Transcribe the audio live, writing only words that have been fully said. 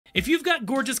If you've got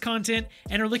gorgeous content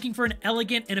and are looking for an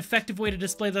elegant and effective way to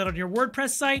display that on your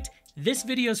WordPress site, this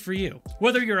video is for you.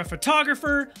 Whether you're a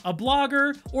photographer, a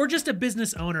blogger, or just a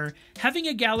business owner, having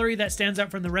a gallery that stands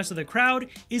out from the rest of the crowd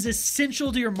is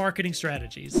essential to your marketing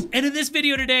strategies. And in this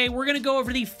video today, we're gonna go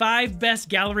over the 5 best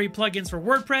gallery plugins for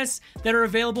WordPress that are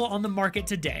available on the market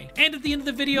today. And at the end of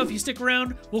the video, if you stick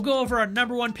around, we'll go over our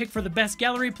 #1 pick for the best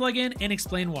gallery plugin and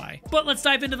explain why. But let's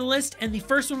dive into the list, and the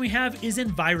first one we have is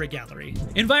Envira Gallery.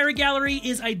 Envira Gallery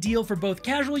is ideal for both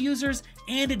casual users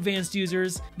and advanced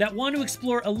users that want to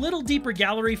explore a little deeper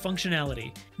gallery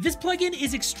functionality. This plugin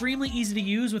is extremely easy to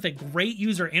use with a great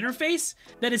user interface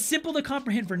that is simple to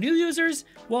comprehend for new users,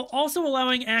 while also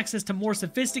allowing access to more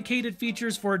sophisticated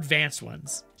features for advanced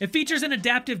ones. It features an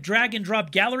adaptive drag and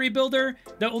drop gallery builder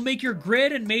that will make your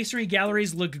grid and masonry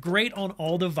galleries look great on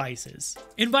all devices.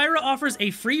 Envira offers a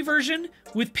free version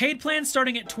with paid plans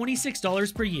starting at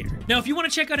 $26 per year. Now, if you want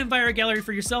to check out Envira Gallery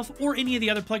for yourself or any of the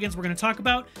other plugins we're going to talk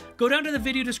about, go down to the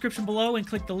video description below and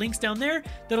click the links down there.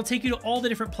 That'll take you to all the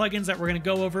different plugins that we're going to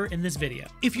go over in this video.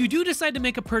 If you do decide to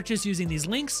make a purchase using these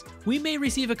links, we may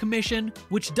receive a commission,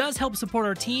 which does help support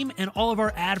our team and all of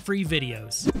our ad-free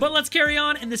videos. But let's carry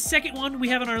on, and the second one we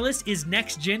have on our list is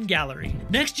NextGEN Gallery.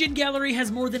 NextGEN Gallery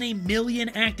has more than 1 million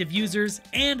active users,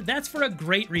 and that's for a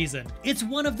great reason. It's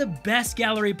one of the best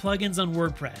gallery plugins on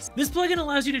WordPress. This plugin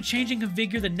allows you to change and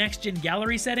configure the NextGEN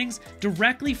Gallery settings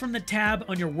directly from the tab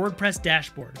on your WordPress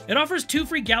dashboard. It offers 2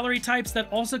 free gallery types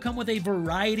that also come with a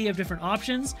variety of different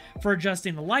options for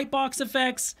adjusting the lightbox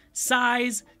effects,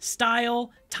 size,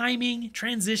 style, timing,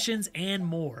 transitions, and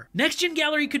more. NextGEN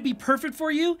Gallery could be perfect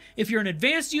for you if you're an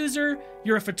advanced user,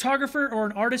 you're a photographer or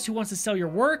an artist who wants to sell your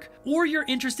work, or you're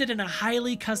interested in a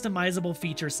highly customizable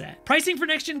feature set. Pricing for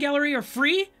NextGEN Gallery are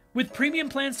free, with premium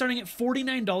plans starting at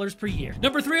 $49 per year.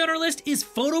 Number 3 on our list is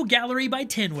Photo Gallery by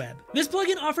TinWeb. This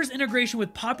plugin offers integration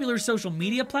with popular social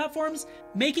media platforms,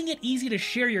 making it easy to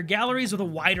share your galleries with a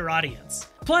wider audience.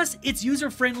 Plus, its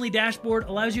user-friendly dashboard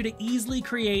allows you to easily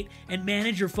create and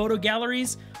manage your photo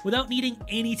galleries without needing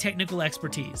any technical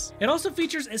expertise. It also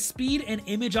features a speed and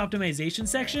image optimization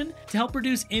section to help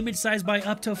reduce image size by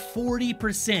up to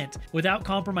 40% without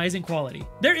compromising quality.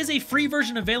 There is a free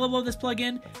version available of this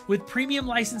plugin, with premium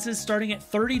licenses starting at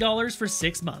 $30 for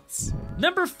 6 months.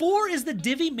 Number 4 is the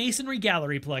Divi Masonry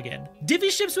Gallery plugin.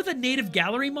 Divi ships with a native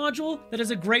gallery module that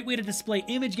is a great way to display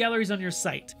image galleries on your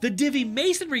site. The Divi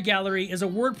Masonry Gallery is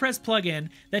a WordPress plugin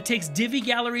that takes Divi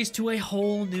galleries to a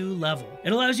whole new level.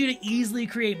 It allows you to easily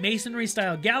create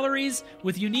masonry-style galleries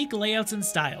with unique layouts and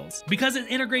styles. Because it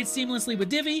integrates seamlessly with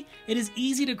Divi, it is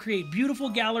easy to create beautiful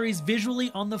galleries visually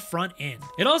on the front end.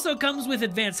 It also comes with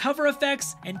advanced hover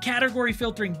effects and category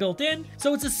filtering built in,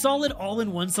 so it's a solid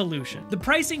all-in-one solution. The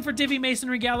pricing for Divi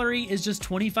Masonry Gallery is just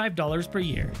 $25 per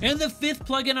year. And the 5th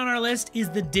plugin on our list is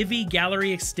the Divi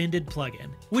Gallery Extended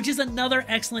plugin, which is another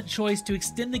excellent choice to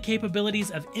extend the capabilities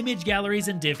of image galleries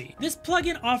in Divi. This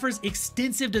plugin offers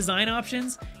extensive design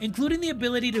options, including the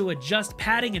ability to adjust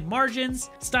padding and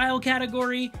margins, style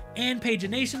category, and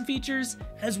pagination features,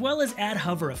 as well as add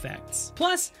hover effects.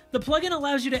 Plus, the plugin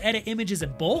allows you to edit images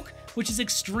in bulk, which is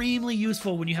extremely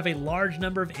useful when you have a large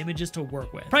number of images to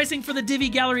work with. Pricing for the Divi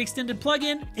Gallery Extended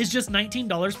plugin is just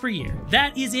 $19 per year.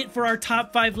 That is it for our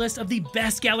top 5 list of the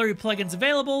best gallery plugins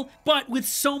available, but with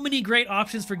so many great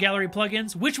options for gallery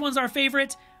plugins, which one's our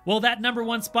favorite? Well, that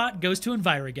 #1 spot goes to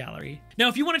Envira Gallery. Now,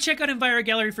 if you want to check out Envira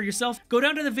Gallery for yourself, go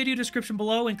down to the video description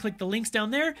below and click the links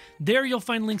down there. There you'll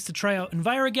find links to try out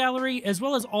Envira Gallery, as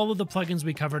well as all of the plugins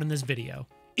we covered in this video.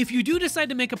 If you do decide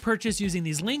to make a purchase using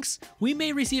these links, we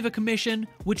may receive a commission,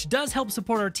 which does help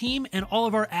support our team and all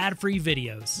of our ad-free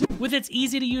videos. With its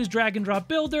easy-to-use drag-and-drop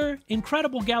builder,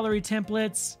 incredible gallery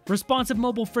templates, responsive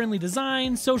mobile-friendly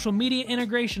design, social media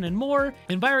integration, and more,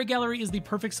 Envira Gallery is the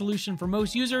perfect solution for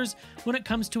most users when it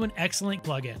comes to an excellent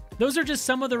plugin. Those are just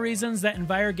some of the reasons that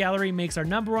Envira Gallery makes our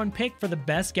 #1 pick for the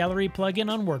best gallery plugin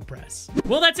on WordPress.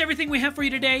 Well, that's everything we have for you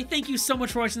today. Thank you so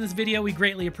much for watching this video. We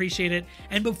greatly appreciate it.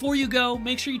 And before you go,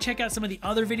 make sure you check out some of the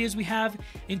other videos we have,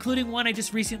 including one I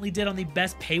just recently did on the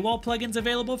best paywall plugins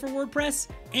available for WordPress,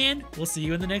 and we'll see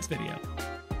you in the next video.